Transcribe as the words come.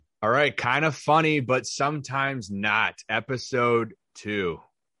All right, kind of funny, but sometimes not. Episode 2.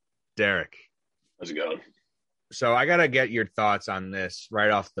 Derek. How's it going? So I got to get your thoughts on this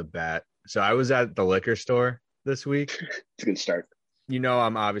right off the bat. So I was at the liquor store this week. It's a good start. You know,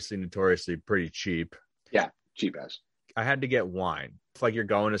 I'm obviously notoriously pretty cheap. Yeah, cheap ass. I had to get wine. It's like you're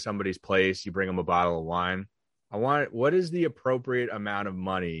going to somebody's place, you bring them a bottle of wine. What is the appropriate amount of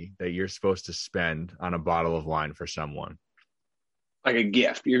money that you're supposed to spend on a bottle of wine for someone? Like a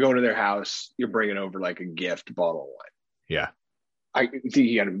gift. You're going to their house, you're bringing over like a gift bottle of wine. Yeah. I think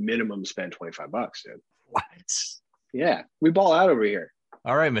you got to minimum spend $25, dude. What? Yeah, we ball out over here.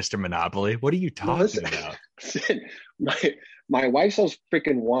 All right, Mr. Monopoly. What are you talking about? My wife sells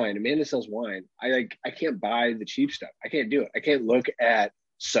freaking wine. Amanda sells wine. I can't buy the cheap stuff. I can't do it. I can't look at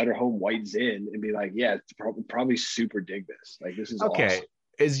Sutter Home White Zin and be like, yeah, it's probably super dig this. Like, this is okay. Awesome.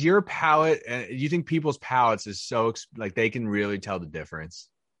 Is your palate, you think people's palates is so, like, they can really tell the difference?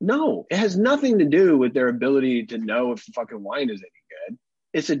 No, it has nothing to do with their ability to know if the fucking wine is any good.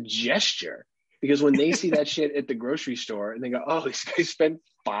 It's a gesture. Because when they see that shit at the grocery store and they go, oh, these guys spent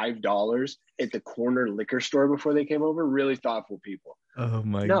 $5 at the corner liquor store before they came over, really thoughtful people. Oh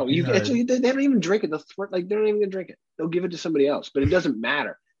my God. They don't even drink it. They're not even gonna drink it. They'll give it to somebody else, but it doesn't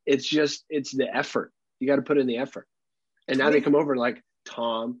matter. It's the effort. You got to put in the effort. And now they come over like,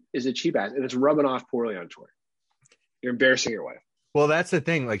 Tom is a cheap ass, and it's rubbing off poorly on tour. You're embarrassing your wife. Well, that's the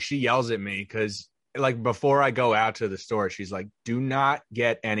thing. Like, she yells at me because, like, before I go out to the store, she's like, do not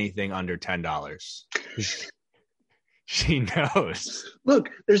get anything under $10. She knows. Look,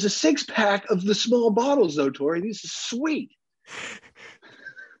 there's a 6-pack of the small bottles, though, Tori. This is sweet.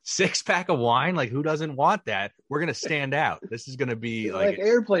 6-pack of wine? Like, who doesn't want that? We're going to stand out. This is going to be like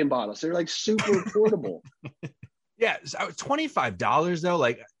airplane bottles. They're like super portable. Yeah. So $25, though,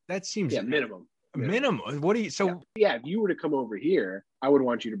 like, that seems minimum. What do you if you were to come over here, I would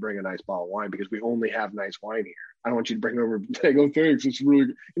want you to bring a nice bottle of wine because we only have nice wine here. I don't want you to bring over like, oh, thanks, it's really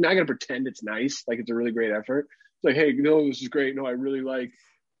good. You're not gonna pretend it's nice, like it's a really great effort. It's like, hey, no, this is great. No, I really like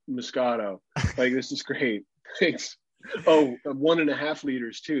Moscato. Like, this is great. Thanks. Oh, 1.5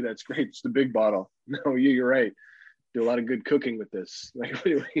 liters too. That's great. It's the big bottle. No, you're right. Do a lot of good cooking with this. Like, what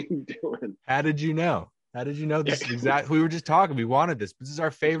are you doing? How did you know? How did you know this is exactly? We were just talking. We wanted this. This is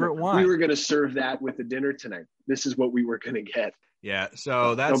our favorite wine. We were going to serve that with the dinner tonight. This is what we were going to get. Yeah.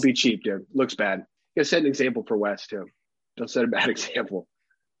 So that's. Don't be cheap, dude. Looks bad. You got to set an example for Wes, too. Don't set a bad example.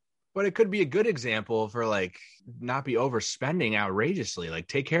 But it could be a good example for, like, not be overspending outrageously. Like,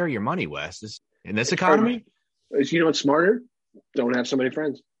 take care of your money, Wes. In this economy. You know what's smarter? Don't have so many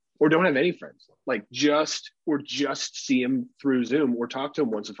friends. Or don't have any friends. Like, just see them through Zoom or talk to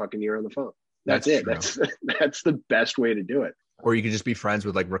them once a fucking year on the phone. That's it. True. That's the best way to do it. Or you could just be friends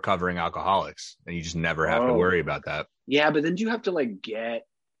with, like, recovering alcoholics and you just never have to worry about that. Yeah, but then do you have to, like, get,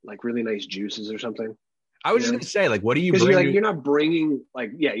 like, really nice juices or something? I was just going to say, like, what do you bring? Because you're not bringing,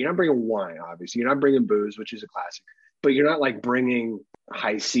 like, you're not bringing wine, obviously. You're not bringing booze, which is a classic. But you're not, like, bringing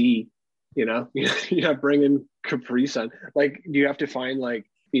high C, you know? You're not bringing Capri Sun. Like, you have to find, like,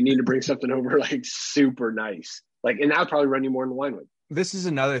 you need to bring something over, like, super nice. Like, and that would probably run you more than the wine would. This is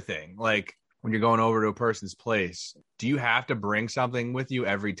another thing. Like, when you're going over to a person's place, do you have to bring something with you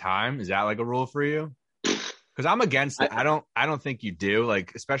every time? Is that like a rule for you? Because I'm against it. I don't think you do.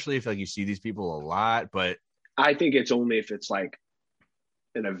 Like, especially if, like, you see these people a lot. But I think it's only if it's like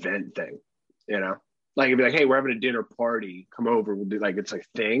an event thing, you know. Like, it'd be like, hey, we're having a dinner party. Come over. We'll do, like, it's a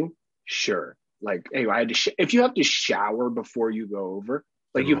thing. Sure. Like, hey, I had to. If you have to shower before you go over,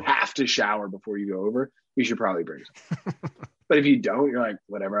 like, you have to shower before you go over, you should probably bring something. But if you don't, you're like,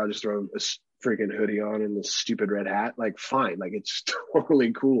 whatever. I'll just throw a freaking hoodie on and this stupid red hat. Like, fine. Like, it's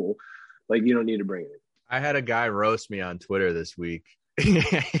totally cool. Like, you don't need to bring it. I had a guy roast me on Twitter this week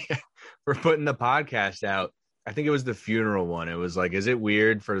for putting the podcast out. I think it was the funeral one. It was like, is it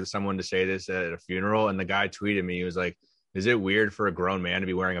weird for someone to say this at a funeral? And the guy tweeted me. He was like, is it weird for a grown man to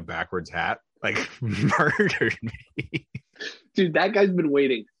be wearing a backwards hat? Like, murdered me. Dude, that guy's been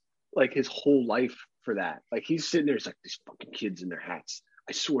waiting like his whole life for that. Like, he's sitting there. He's like, these fucking kids in their hats.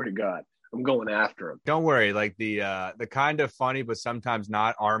 I swear to God, I'm going after him. Don't worry. Like, the kind of funny, but sometimes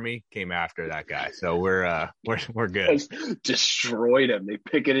not army came after that guy. So we're good. Destroyed him. They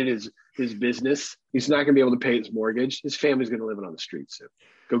picketed his business. He's not going to be able to pay his mortgage. His family's going to live on the streets soon.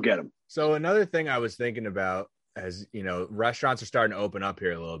 Go get him. So another thing I was thinking about, as you know, restaurants are starting to open up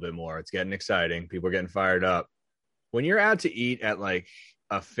here a little bit more. It's getting exciting. People are getting fired up. When you're out to eat at, like,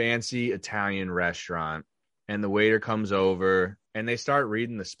 a fancy Italian restaurant and the waiter comes over and they start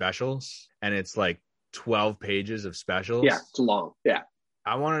reading the specials and it's like 12 pages of specials. Yeah, it's long. Yeah.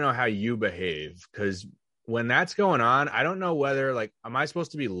 I want to know how you behave, because when that's going on, I don't know whether like, am I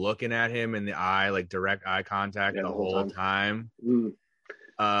supposed to be looking at him in the eye, like direct eye contact the whole time?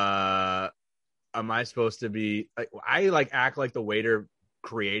 Am I supposed to be like, I like act like the waiter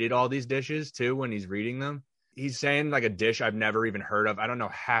created all these dishes too when he's reading them. He's saying like a dish I've never even heard of. I don't know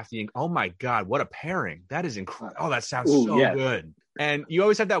half the. Oh my God, what a pairing! That is incredible. Oh, that sounds good. And you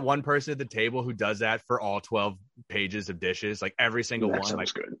always have that one person at the table who does that for all 12 pages of dishes, like every single one. Sounds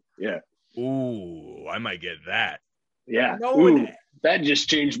like good. Yeah. Ooh, I might get that. Yeah. Ooh, that just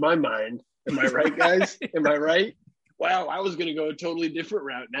changed my mind. Am I right, guys? Am I right? Wow, I was going to go a totally different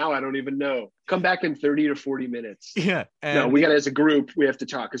route. Now I don't even know. Come back in 30 to 40 minutes. Yeah. No, we got to, as a group, we have to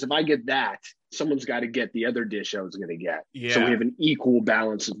talk. Because if I get that, someone's got to get the other dish I was going to get. Yeah. So we have an equal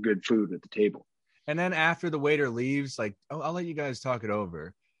balance of good food at the table. And then after the waiter leaves, like, oh, I'll let you guys talk it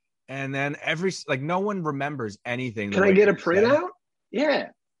over. And then no one remembers anything. Can I get a printout? Yeah.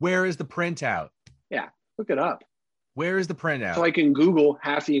 Where is the printout? Yeah. Look it up. Where is the printout? So I can Google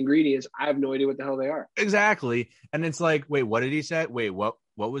half the ingredients. I have no idea what the hell they are. Exactly. And it's like, wait, what did he say? Wait, what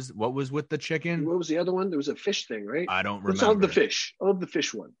was with the chicken? What was the other one? There was a fish thing, right? I don't remember. It's all the fish. All of the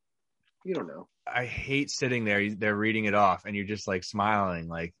fish one. You don't know. I hate sitting there. They're reading it off, and you're just like smiling,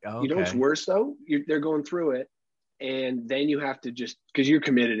 like, oh, okay. You know what's worse though? They're going through it, and then you have to just, because you're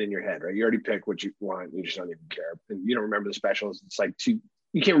committed in your head, right? You already picked what you want. You just don't even care, and you don't remember the specials. It's like you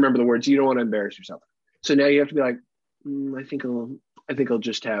can't remember the words. You don't want to embarrass yourself. So now you have to be like, I think I'll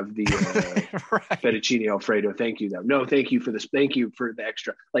just have the right. fettuccine Alfredo. Thank you, though. No, thank you for this. Thank you for the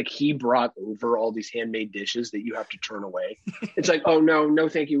extra. Like, he brought over all these handmade dishes that you have to turn away. It's like, oh no,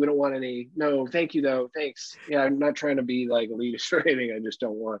 thank you. We don't want any. No, thank you though. Thanks. Yeah, I'm not trying to be like elitist or anything. I just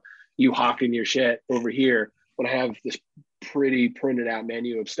don't want you hawking your shit over here when I have this pretty printed out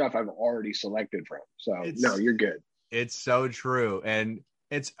menu of stuff I've already selected from. So no, you're good. It's so true. And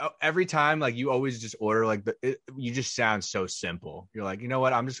it's every time, like, you always just order like you just sound so simple. You're like, you know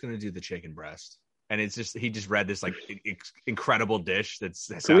what? I'm just going to do the chicken breast. And it's just, he just read this like incredible dish. That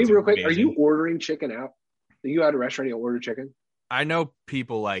Can we real quick, amazing. Are you ordering chicken out? Are you at a restaurant, you order chicken? I know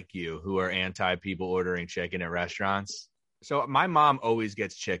people like you who are anti people ordering chicken at restaurants. So my mom always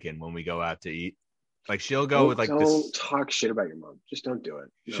gets chicken when we go out to eat. Like, she'll go with like don't talk shit about your mom. Just don't do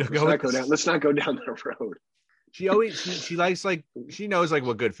it. No, let's not go down that road. She always she likes, like, she knows like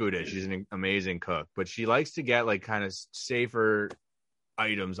what good food is. She's an amazing cook, but she likes to get like kind of safer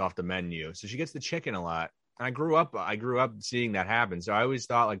items off the menu. So she gets the chicken a lot. And I grew up seeing that happen. So I always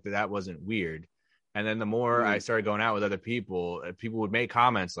thought like that wasn't weird. And then the more I started going out with other people would make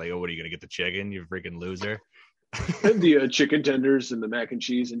comments like, "Oh, what are you gonna get, the chicken? You freaking loser." And the chicken tenders and the mac and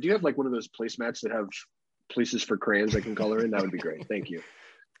cheese. And do you have like one of those placemats that have places for crayons I can color in? That would be great. Thank you.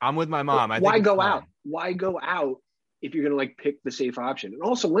 I'm with my mom. Why go out? Why go out if you're going to like pick the safe option? And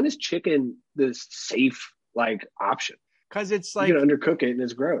also, when is chicken the safe like option? Because it's like, you can undercook it and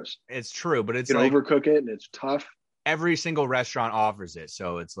it's gross. It's true, but it's you can like overcook it and it's tough. Every single restaurant offers it,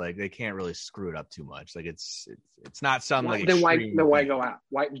 so it's like they can't really screw it up too much. Like it's not something like. Then why go out?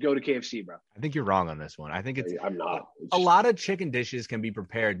 Why go to KFC, bro? I think you're wrong on this one. I think I'm not. A lot of chicken dishes can be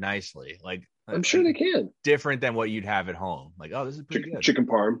prepared nicely. Like, I'm sure they can. Different than what you'd have at home. Like, oh, this is pretty good. Chicken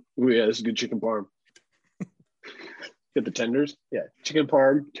parm. Oh yeah, this is good chicken parm. Get the tenders. Yeah, chicken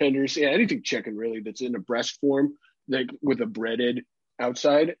parm, tenders. Yeah, anything chicken really that's in a breast form, like with a breaded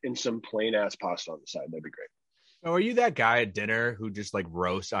outside and some plain ass pasta on the side. That'd be great. So are you that guy at dinner who just like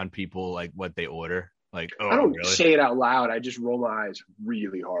roasts on people like what they order? Like, oh, I don't really? say it out loud. I just roll my eyes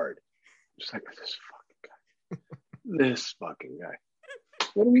really hard. Just like, this fucking guy. This fucking guy.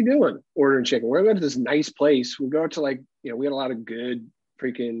 What are we doing? Ordering chicken. We're going to this nice place. We go to like, we had a lot of good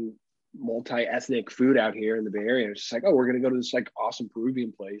freaking multi-ethnic food out here in the Bay Area. It's just like, oh, we're going to go to this like awesome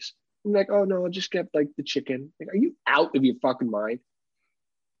Peruvian place. I'm like, oh no, I'll just get like the chicken. Like, are you out of your fucking mind?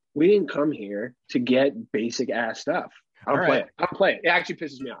 We didn't come here to get basic ass stuff. I don't play it. I don't play it. It actually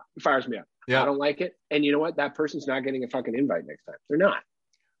pisses me off. It fires me up. Yeah. I don't like it. And you know what? That person's not getting a fucking invite next time. They're not.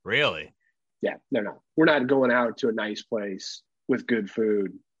 Really? Yeah, they're not. We're not going out to a nice place with good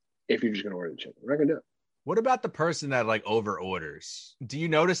food if you're just going to order the chicken. We're not going to do it. What about the person that like over orders? Do you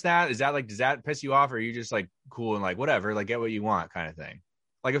notice that? Is that like, does that piss you off, or are you just like cool and like whatever, like get what you want kind of thing?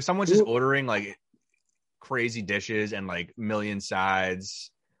 Like if someone's just ordering like crazy dishes and like million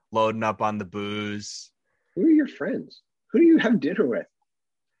sides, loading up on the booze. Who are your friends? Who do you have dinner with?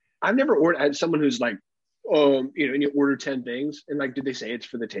 I've never ordered someone who's like, and you order 10 things and like, did they say it's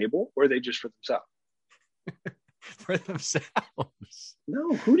for the table or are they just for themselves? For themselves.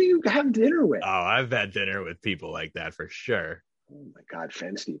 No, who do you have dinner with? Oh, I've had dinner with people like that for sure. Oh my God,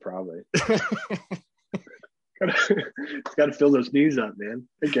 Fensty probably. It's got to fill those knees up, man.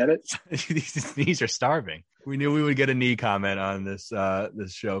 I get it. These knees are starving. We knew we would get a knee comment on this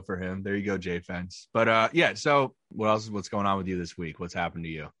show for him. There you go, Jay Fence. But yeah, so what's going on with you this week? What's happened to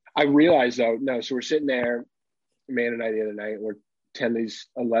you? I realized though, no, so we're sitting there, man and I the other night, we're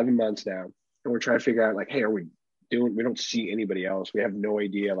 11 months now, and we're trying to figure out like, hey, we don't see anybody else. We have no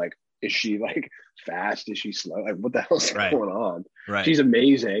idea, like, is she like fast? Is she slow? Like, what the hell's going on? Right. She's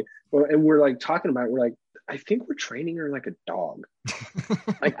amazing. Well, and we're like talking about it, we're like, I think we're training her like a dog.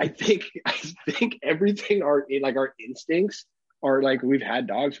 Like, I think everything our instincts are like, we've had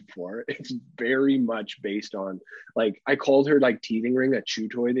dogs before. It's very much based on, like, I called her like teething ring, a chew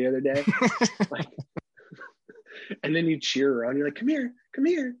toy the other day. Like, and then you cheer her on. You're like, come here, come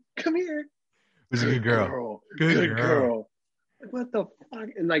here, come here. It was a good girl. Good girl. Like, what the fuck?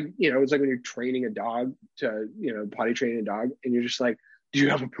 And like, it's like when you're training a dog to, potty training a dog, and you're just like, do you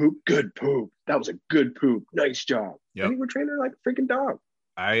have a poop? Good poop. That was a good poop. Nice job. Yep. I think we're training her like a freaking dog.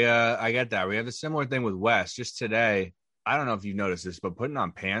 I get that. We have a similar thing with Wes. Just today, I don't know if you've noticed this, but putting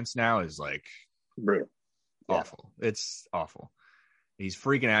on pants now is like brutal. Awful. Yeah. It's awful. He's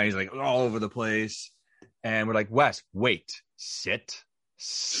freaking out. He's like all over the place. And we're like, Wes, wait, sit.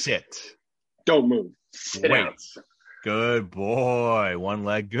 Don't move. Sit wait. Out. Good boy. One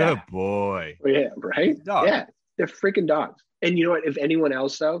leg. Good boy. Yeah, right? Dog. Yeah, they're freaking dogs. And you know what? If anyone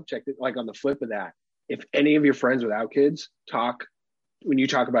else, though, check it, like on the flip of that, if any of your friends without kids when you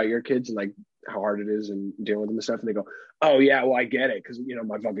talk about your kids and like how hard it is and dealing with them and stuff, and they go, oh, yeah, well, I get it. Because,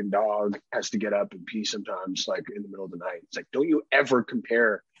 my fucking dog has to get up and pee sometimes, like in the middle of the night. It's like, don't you ever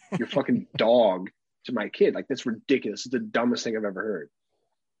compare your fucking dog to my kid. Like, that's ridiculous. It's the dumbest thing I've ever heard.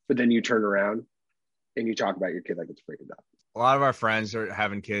 But then you turn around and you talk about your kid like it's freaking dumb. A lot of our friends are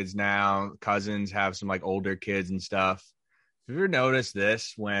having kids now. Cousins have some like older kids and stuff. Have you ever noticed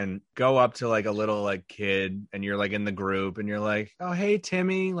this when go up to like a little like kid and you're like in the group and you're like, oh, hey,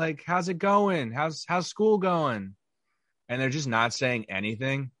 Timmy, like, how's it going? How's school going? And they're just not saying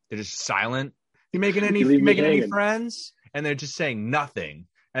anything. They're just silent. You making any friends? And they're just saying nothing.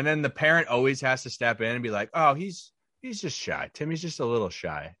 And then the parent always has to step in and be like, oh, he's just shy. Timmy's just a little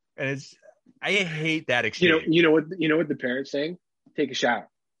shy. And I hate that exchange. You know what the parent's saying? Take a shower.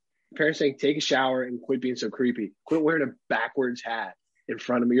 The parent's saying, take a shower and quit being so creepy. Quit wearing a backwards hat in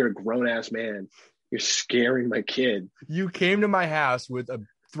front of me. You're a grown ass man. You're scaring my kid. You came to my house with a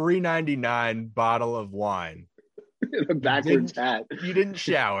 $3.99 bottle of wine. A backwards hat. You didn't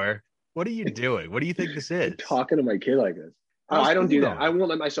shower. What are you doing? What do you think this is? I'm talking to my kid like this. Oh, I don't do that. I won't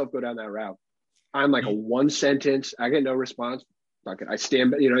let myself go down that route. I'm like a one sentence. I get no response. Fuck it. I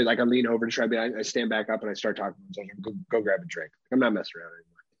stand, like I lean over to try to be, I stand back up and I start talking. Go grab a drink. I'm not messing around anymore.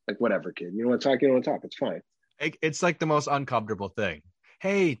 Like, whatever, kid. You don't want to talk? You don't want to talk. It's fine. It's like the most uncomfortable thing.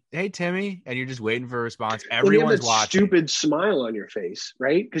 Hey, Timmy. And you're just waiting for a response. Everyone's watching. Stupid smile on your face,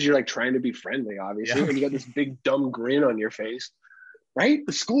 right? Because you're like trying to be friendly, obviously. Yeah. And you got this big dumb grin on your face, right?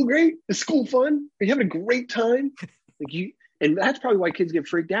 The school great? The school fun? Are you having a great time? And that's probably why kids get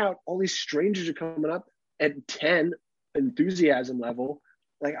freaked out. All these strangers are coming up at 10 enthusiasm level.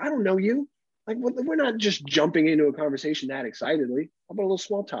 Like, I don't know you. Like, we're not just jumping into a conversation that excitedly. How about a little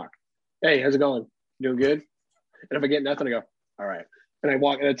small talk? Hey, how's it going? You doing good? And if I get nothing, I go, all right. And I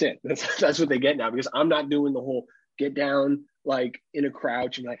walk, and that's it. That's what they get now, because I'm not doing the whole get down, like in a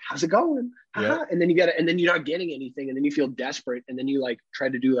crouch and like, how's it going? Yeah. And then you're not getting anything. And then you feel desperate. And then you like try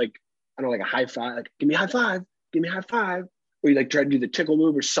to do like, I don't know, like a high five, like, give me a high five, give me a high five. Or you like try to do the tickle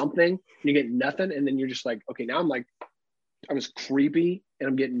move or something and you get nothing. And then you're just like, okay, now I'm like, I was creepy and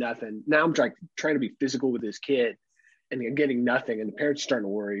I'm getting nothing. Now I'm trying to be physical with this kid and I'm getting nothing. And the parents are starting to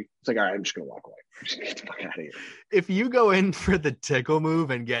worry. It's like, all right, I'm just going to walk away. I'm just going to get the fuck out of here. If you go in for the tickle move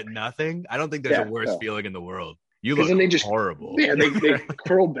and get nothing, I don't think there's a worse feeling in the world. You look horrible. Yeah, they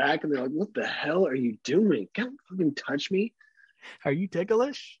curl back and they're like, what the hell are you doing? Can't fucking touch me. Are you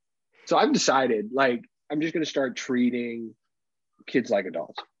ticklish? So I've decided, like, I'm just going to start treating kids like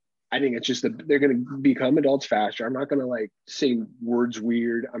adults. I think it's just they're going to become adults faster. I'm not going to like say words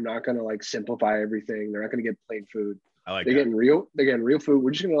weird. I'm not going to like simplify everything. They're not going to get plain food. They're getting real food.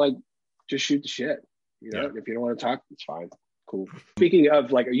 We're just going to like just shoot the shit. You know, if you don't want to talk, it's fine. Cool. Speaking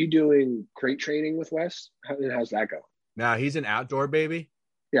of, like, are you doing crate training with Wes? How's that go? Now he's an outdoor baby.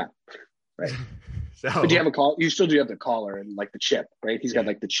 Yeah. Right. But do you have a call? You still do have the collar and like the chip, right? He's got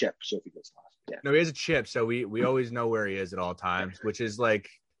like the chip. So if he gets lost. Yeah. No, he has a chip. So we always know where he is at all times, which is like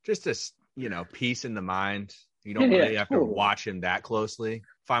just a, peace in the mind. You don't really have to watch him that closely.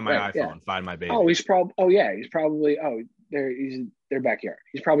 Find my iPhone, find my baby. Their backyard.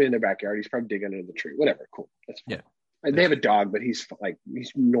 He's probably in their backyard. He's probably digging under the tree. Whatever. Cool. That's fine. Yeah. They have a dog, but he's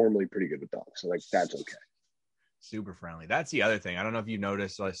normally pretty good with dogs. So like, that's okay. Super friendly. That's the other thing. I don't know if you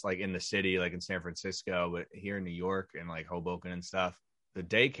noticed this, like in the city, like in San Francisco, but here in New York and like Hoboken and stuff, the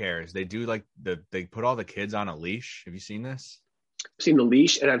daycares, they do like they put all the kids on a leash. Have you seen this? I've seen the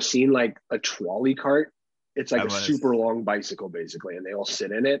leash, and I've seen like a trolley cart. It's like That a one is- super long bicycle, basically, and they all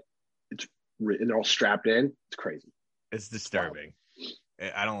sit in it. And they're all strapped in. It's crazy. It's disturbing.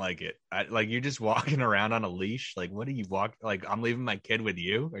 I don't like it. Like you're just walking around on a leash. Like, what do you walk? Like, I'm leaving my kid with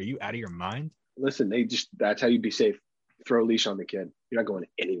you. Are you out of your mind? Listen, that's how you be safe. Throw a leash on the kid. You're not going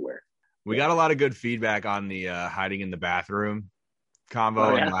anywhere. We got a lot of good feedback on the hiding in the bathroom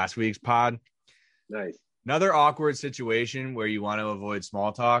convo in last week's pod. Nice. Another awkward situation where you want to avoid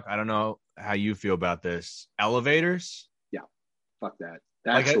small talk. I don't know how you feel about this. Elevators. Yeah. Fuck that.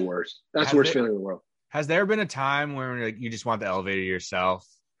 That's like, the worst. That's the worst feeling in the world. Has there been a time where like, you just want the elevator yourself?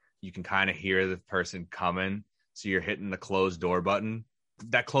 You can kind of hear the person coming, so you're hitting the closed door button.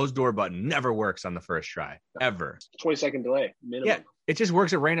 That closed door button never works on the first try, ever. 20-second delay, minimum. Yeah, it just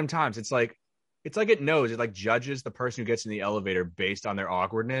works at random times. It's like it knows. It like judges the person who gets in the elevator based on their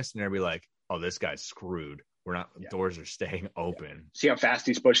awkwardness, and they'll be like, "Oh, this guy's screwed. We're not. Yeah. Doors are staying open." Yeah. See how fast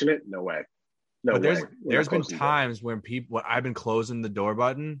he's pushing it? No way. No but way. There's been times when I've been closing the door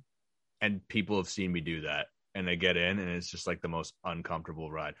button, and people have seen me do that, and they get in, and it's just like the most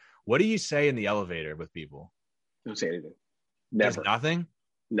uncomfortable ride. What do you say in the elevator with people? Don't say anything. Never. There's nothing?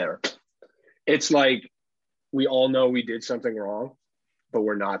 Never. It's like we all know we did something wrong, but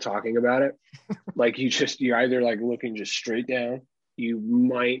we're not talking about it. Like you're either like looking just straight down. You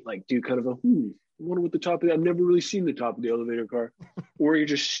might like do kind of a, I wonder what the top of I've never really seen the top of the elevator car. Or you're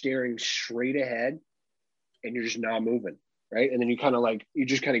just staring straight ahead and you're just not moving. Right. And then you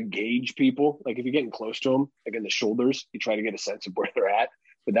just kind of gauge people. Like if you're getting close to them, like in the shoulders, you try to get a sense of where they're at,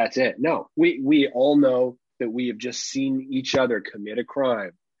 but that's it. No, we all know that we have just seen each other commit a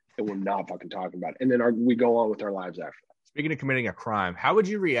crime and we're not fucking talking about it. And then we go on with our lives after that. Speaking of committing a crime, how would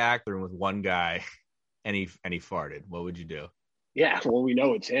you react with one guy and he farted? What would you do? Yeah. Well, we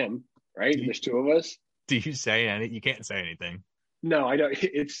know it's him, right? There's two of us. Do you say anything? You can't say anything. No, I don't.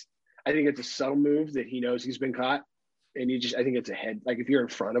 I think it's a subtle move that he knows he's been caught. And I think it's a head, like if you're in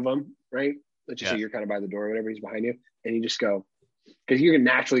front of him, right? Let's just say you're kind of by the door or whatever, he's behind you. And you just go, because you're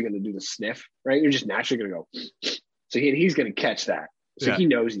naturally going to do the sniff, right? You're just naturally going to go. So he's going to catch that. So he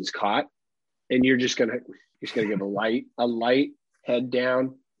knows he's caught. And you're just going to give a light head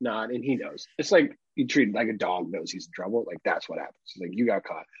down nod. And he knows. It's like you treat it like a dog knows he's in trouble. Like that's what happens. It's like you got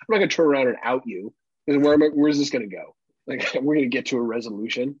caught. I'm not going to turn around and out you. Because where's this going to go? Like we're going to get to a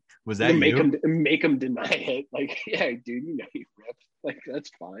resolution. Was that make him deny it? Like, yeah, dude, you know you ripped. Like that's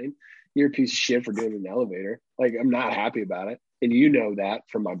fine. You're a piece of shit for getting in an elevator. Like I'm not happy about it, and you know that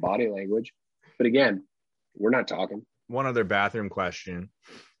from my body language. But again, we're not talking. One other bathroom question,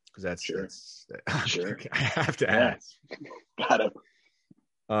 because that's sure. I have to ask. Got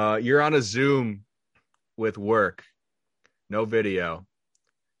it. You're on a Zoom with work, no video.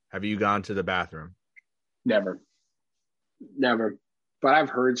 Have you gone to the bathroom? Never. But I've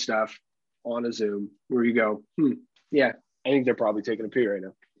heard stuff on a Zoom where you go, yeah, I think they're probably taking a pee right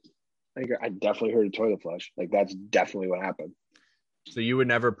now. I definitely heard a toilet flush. Like that's definitely what happened. So you would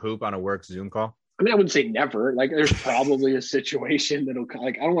never poop on a work Zoom call? I mean, I wouldn't say never. Like there's probably a situation that'll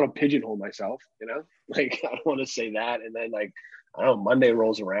like, I don't want to pigeonhole myself, you know? Like I don't want to say that. And then like, I don't know, Monday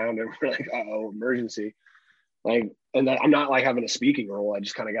rolls around and we're like, uh-oh, emergency. Like, and then I'm not like having a speaking role. I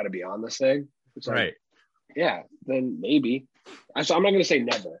just kind of got to be on this thing. It's like, right. Yeah, then maybe. So I'm not going to say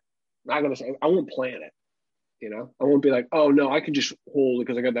never. I'm not going to say, I won't plan it. You know, I won't be like, oh no, I can just hold it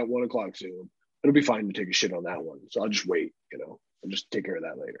because I got that 1 o'clock Zoom. It'll be fine to take a shit on that one. So I'll just wait, you know, I'll just take care of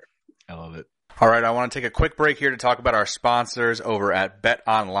that later. I love it. All right, I want to take a quick break here to talk about our sponsors over at Bet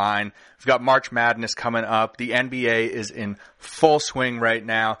Online. We've got March Madness coming up. The NBA is in full swing right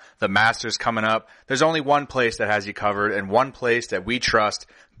now. The Masters coming up. There's only one place that has you covered and one place that we trust,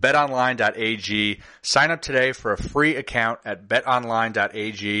 betonline.ag. Sign up today for a free account at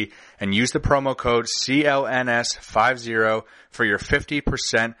betonline.ag and use the promo code CLNS50 for your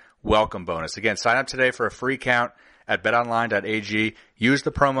 50% welcome bonus. Again, sign up today for a free account at betonline.ag. Use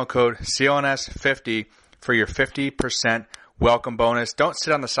the promo code CLNS50 for your 50% welcome bonus. Don't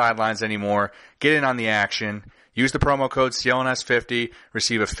sit on the sidelines anymore. Get in on the action. Use the promo code CLNS50.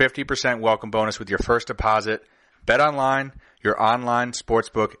 Receive a 50% welcome bonus with your first deposit. BetOnline, your online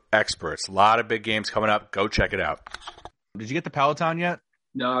sportsbook experts. A lot of big games coming up. Go check it out. Did you get the Peloton yet?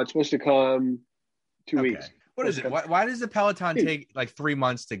 No, it's supposed to come 2 weeks. What is it? Why does the Peloton take like 3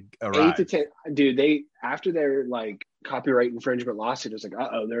 months to arrive? 8 to 10. Dude, after their like copyright infringement lawsuit, it was like,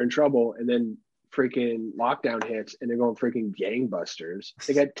 they're in trouble. And then freaking lockdown hits and they're going freaking gangbusters.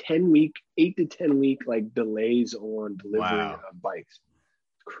 They got 8 to 10 week like delays on delivery of bikes.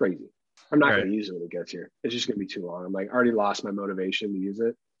 It's crazy. I'm not going to use it when it gets here. It's just going to be too long. I'm like, I already lost my motivation to use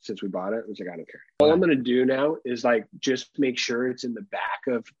it since we bought it. I was like, I don't care. All I'm going to do now is like just make sure it's in the back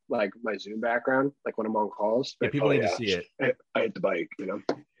of like my Zoom background, like when I'm on calls. Yeah, like, people need to see it. I hit the bike,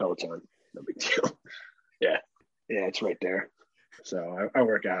 Peloton. No big deal. Yeah, it's right there. So I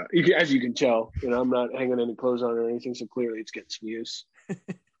work out. As you can tell, I'm not hanging any clothes on or anything. So clearly, it's getting some use.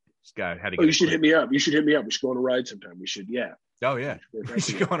 This guy had to get. You should hit me up. You should hit me up. We should go on a ride sometime. We should. Yeah. Oh yeah. We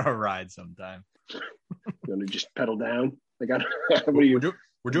should go on a ride sometime. You want to just pedal down? Like,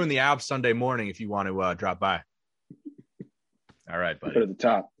 we're doing the Alps Sunday morning. If you want to drop by. All right, buddy. Go to the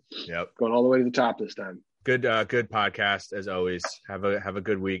top. Yep. Going all the way to the top this time. Good podcast as always. Have a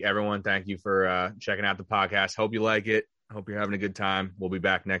good week, everyone. Thank you for checking out the podcast. Hope you like it. Hope you're having a good time. We'll be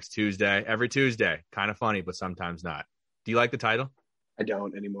back next Tuesday. Every Tuesday. Kind of funny, but sometimes not. Do you like the title? I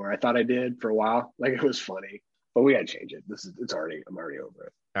don't anymore. I thought I did for a while. Like, it was funny, but we got to change it. I'm already over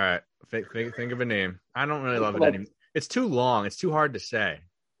it. All right. Think of a name. I don't really love it anymore. It's too long. It's too hard to say.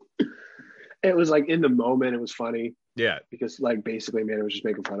 It was like in the moment, it was funny. Yeah. Because like basically, man, it was just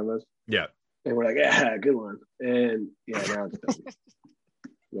making fun of us. Yeah. And we're like, yeah, good one. And yeah, now it's done.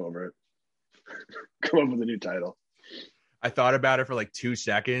 Go over it. Come up with a new title. I thought about it for like 2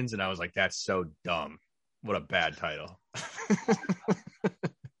 seconds and I was like, that's so dumb. What a bad title.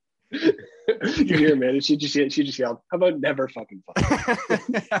 You hear, man? She just yelled, how about never fucking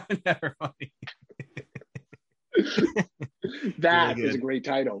funny? Never funny. That is a great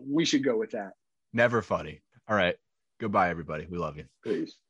title. We should go with that. Never funny. All right. Goodbye, everybody. We love you. Peace.